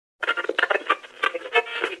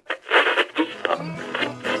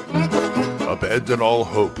Abandon all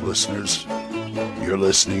hope, listeners. You're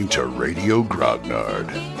listening to Radio Grognard,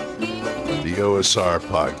 the OSR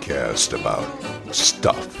podcast about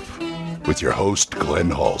stuff, with your host, Glenn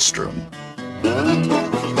Hallstrom.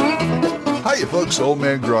 Hiya, folks. Old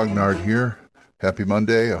Man Grognard here. Happy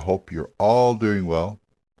Monday. I hope you're all doing well.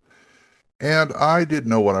 And I didn't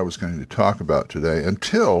know what I was going to talk about today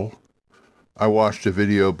until I watched a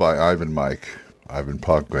video by Ivan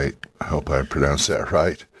Pogwait, I hope I pronounced that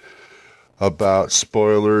right, about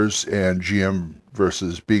spoilers and GM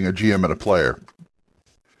versus being a GM and a player.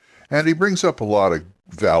 And he brings up a lot of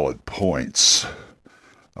valid points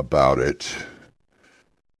about it,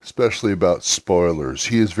 especially about spoilers.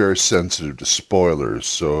 He is very sensitive to spoilers,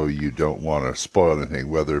 so you don't want to spoil anything,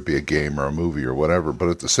 whether it be a game or a movie or whatever. But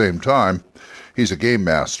at the same time, he's a game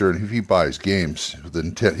master, and if he buys games with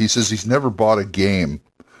intent, he says he's never bought a game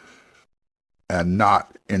and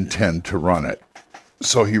not intend to run it.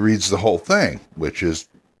 So he reads the whole thing, which is,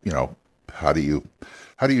 how do you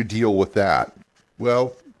deal with that?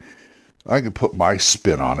 Well, I can put my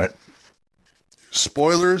spin on it.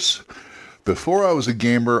 Spoilers. Before I was a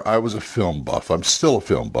gamer, I was a film buff. I'm still a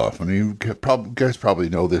film buff. I mean, you guys probably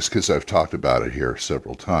know this because I've talked about it here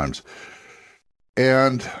several times.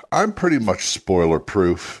 And I'm pretty much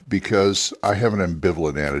spoiler-proof because I have an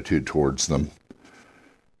ambivalent attitude towards them.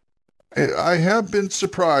 I have been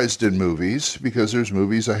surprised in movies because there's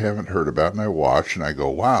movies I haven't heard about and I watch and I go,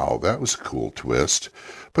 wow, that was a cool twist.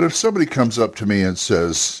 But if somebody comes up to me and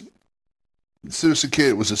says, Citizen Kane,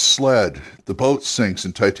 it was a sled, the boat sinks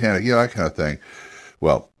in Titanic, that kind of thing.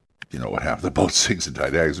 Well, you know what happened. The boat sinks in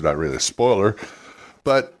Titanic is not really a spoiler.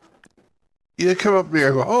 But you come up to me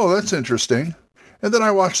and I go, oh, that's interesting. And then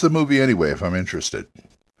I watch the movie anyway if I'm interested.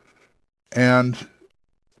 And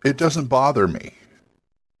it doesn't bother me.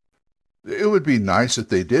 It would be nice if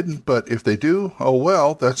they didn't, but if they do, oh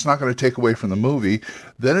well, that's not going to take away from the movie.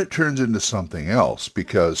 Then it turns into something else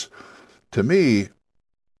because to me,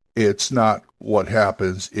 it's not what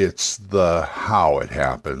happens, it's the how it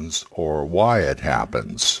happens or why it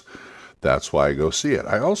happens. That's why I go see it.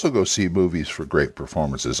 I also go see movies for great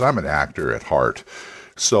performances. I'm an actor at heart,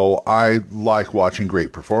 so I like watching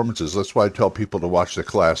great performances. That's why I tell people to watch the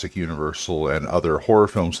classic Universal and other horror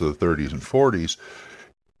films of the 30s and 40s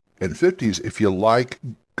and 50s if you like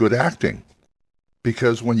good acting.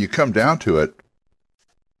 Because when you come down to it,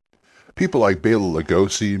 people like Bela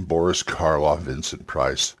Lugosi, Boris Karloff, Vincent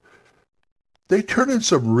Price, they turn in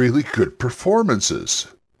some really good performances.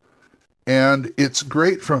 And it's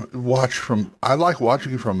great I like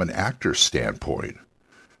watching it from an actor's standpoint.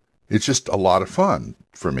 It's just a lot of fun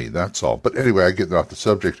for me, that's all. But anyway, I get off the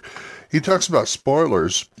subject. He talks about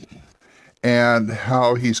spoilers and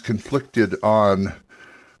how he's conflicted on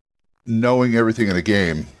knowing everything in a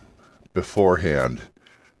game beforehand.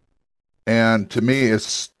 And to me,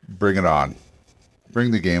 it's bring it on. Bring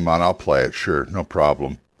the game on. I'll play it. Sure. No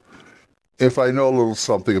problem. If I know a little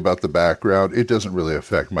something about the background, it doesn't really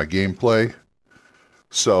affect my gameplay.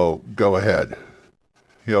 So go ahead.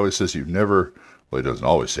 He always says he doesn't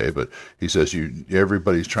always say, but he says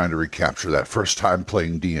everybody's trying to recapture that first time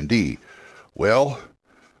playing D&D. Well,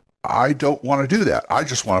 I don't want to do that. I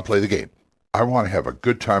just want to play the game. I want to have a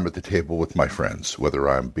good time at the table with my friends, whether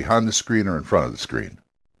I'm behind the screen or in front of the screen.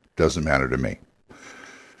 Doesn't matter to me.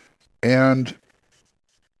 And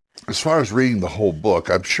as far as reading the whole book,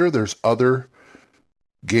 I'm sure there's other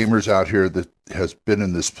gamers out here that has been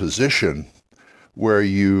in this position where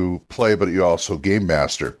you play, but you also game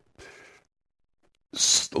master.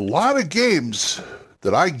 A lot of games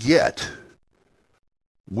that I get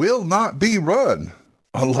will not be run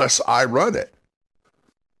unless I run it.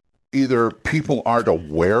 Either people aren't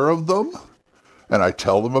aware of them, and I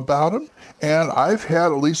tell them about them, and I've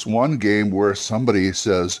had at least one game where somebody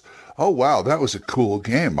says, oh, wow, that was a cool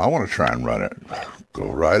game. I want to try and run it. Go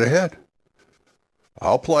right ahead.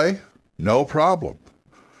 I'll play. No problem.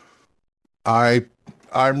 I'm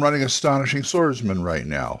running Astonishing Swordsman right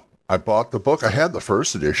now. I bought the book. I had the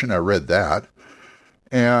first edition. I read that.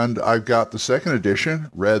 And I've got the second edition,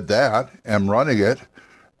 read that, am running it,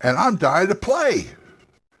 and I'm dying to play.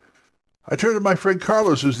 I turned to my friend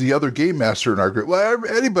Carlos, who's the other game master in our group. Well,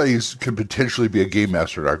 anybody can potentially be a game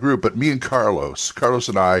master in our group, but me and Carlos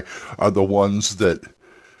and I are the ones that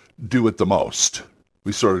do it the most.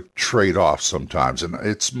 We sort of trade off sometimes, and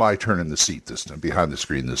it's my turn in the seat this time, behind the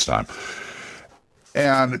screen this time.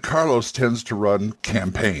 And Carlos tends to run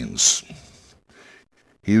campaigns.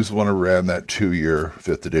 He was the one who ran that 2-year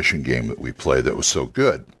 5th edition game that we played that was so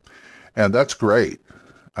good. And that's great.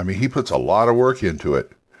 I mean, he puts a lot of work into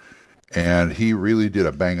it. And he really did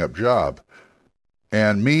a bang-up job.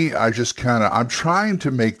 And me, I'm trying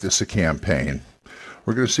to make this a campaign.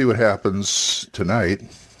 We're going to see what happens tonight,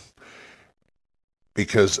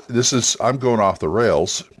 because I'm going off the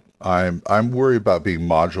rails. I'm worried about being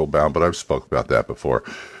module bound, but I've spoke about that before.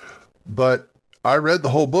 But I read the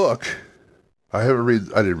whole book. I didn't read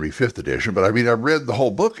 5th edition, but I read the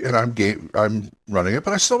whole book, and I'm running it,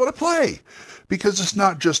 but I still want to play, because it's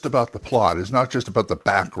not just about the plot. It's not just about the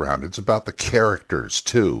background. It's about the characters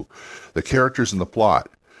too, the characters and the plot.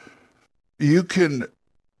 You can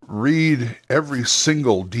read every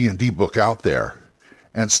single D&D book out there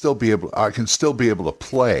and I can still be able to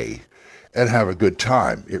play and have a good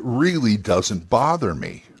time. It really doesn't bother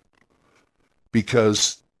me,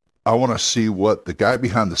 because I want to see what the guy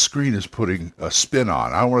behind the screen is putting a spin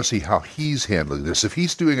on. I want to see how he's handling this. If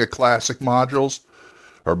he's doing a classic module,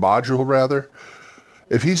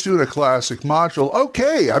 if he's doing a classic module,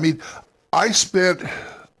 okay. I spent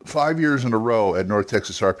 5 years in a row at North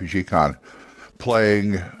Texas RPG Con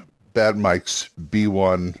playing Bad Mike's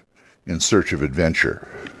B1 In Search of Adventure.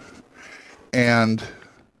 And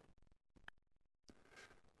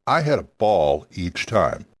I had a ball each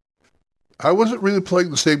time. I wasn't really playing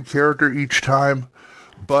the same character each time,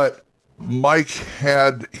 but Mike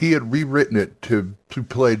had rewritten it to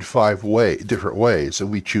played 5 different ways, and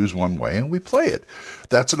we choose one way and we play it.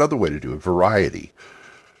 That's another way to do it, variety.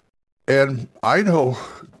 And I know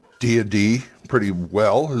D&D pretty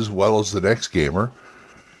well as the next gamer,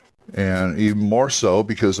 and even more so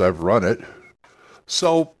because I've run it.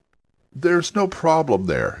 So there's no problem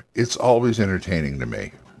there. It's always entertaining to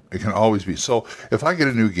me. It can always be. So if I get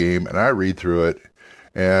a new game and I read through it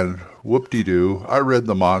and whoop-de-doo, I read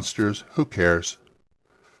the monsters, who cares?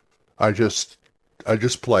 I just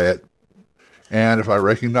play it. And if I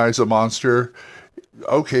recognize a monster,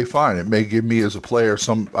 okay, fine. It may give me as a player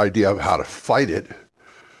some idea of how to fight it.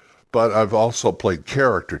 But I've also played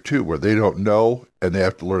character too, where they don't know and they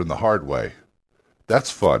have to learn the hard way.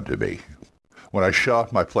 That's fun to me. When I shut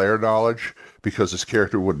off my player knowledge because this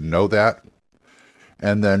character wouldn't know that,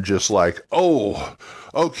 and then just like, oh,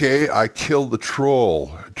 okay, I killed the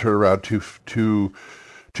troll. Turn around two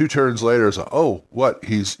turns later, so, oh, what?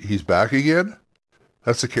 He's back again?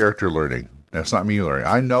 That's the character learning. That's not me learning.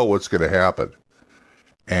 I know what's going to happen.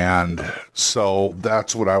 And so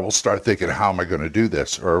that's when I will start thinking, how am I going to do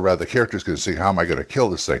this? Or rather, the character's going to say, how am I going to kill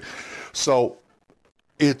this thing? So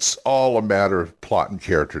it's all a matter of plot and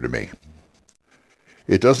character to me.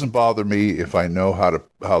 It doesn't bother me if I know how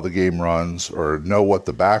the game runs or know what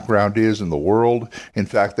the background is in the world. In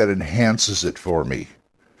fact, that enhances it for me,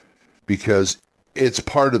 because it's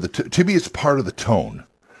part of to me, it's part of the tone.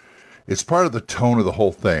 It's part of the tone of the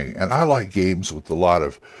whole thing. And I like games with a lot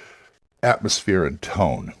of atmosphere and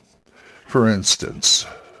tone. For instance,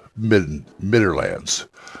 Midderlands.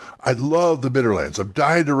 I love the Midderlands. I'm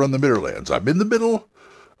dying to run the Midderlands. I'm in the middle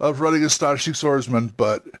of running Astonishing Swordsman,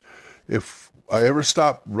 but if I ever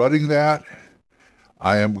stop running that,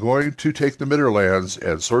 I am going to take the Midderlands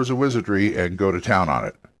and Swords of Wizardry and go to town on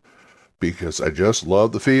it, because I just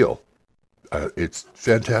love the feel. It's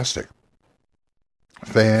fantastic.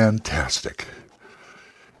 Fantastic.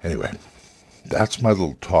 Anyway, that's my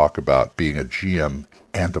little talk about being a GM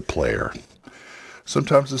and a player.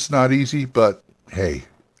 Sometimes it's not easy, but hey,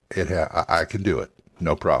 I can do it.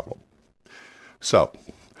 No problem. So,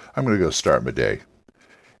 I'm going to go start my day.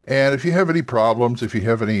 And if you have any problems, if you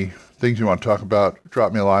have any things you want to talk about,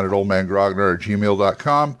 drop me a line at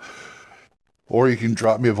oldmangrogner@gmail.com. Or you can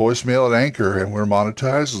drop me a voicemail at Anchor, and we're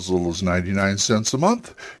monetized as little as 99 cents a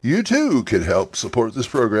month. You too can help support this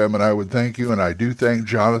program, and I would thank you. And I do thank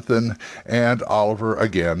Jonathan and Oliver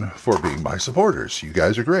again for being my supporters. You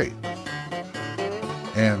guys are great.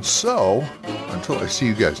 And so, until I see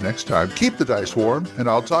you guys next time, keep the dice warm, and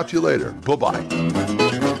I'll talk to you later. Bye-bye.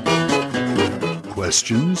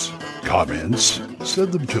 Questions? Comments?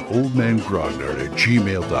 Send them to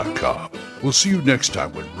oldmangrognard@gmail.com. We'll see you next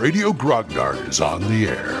time when Radio Grognard is on the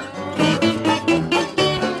air.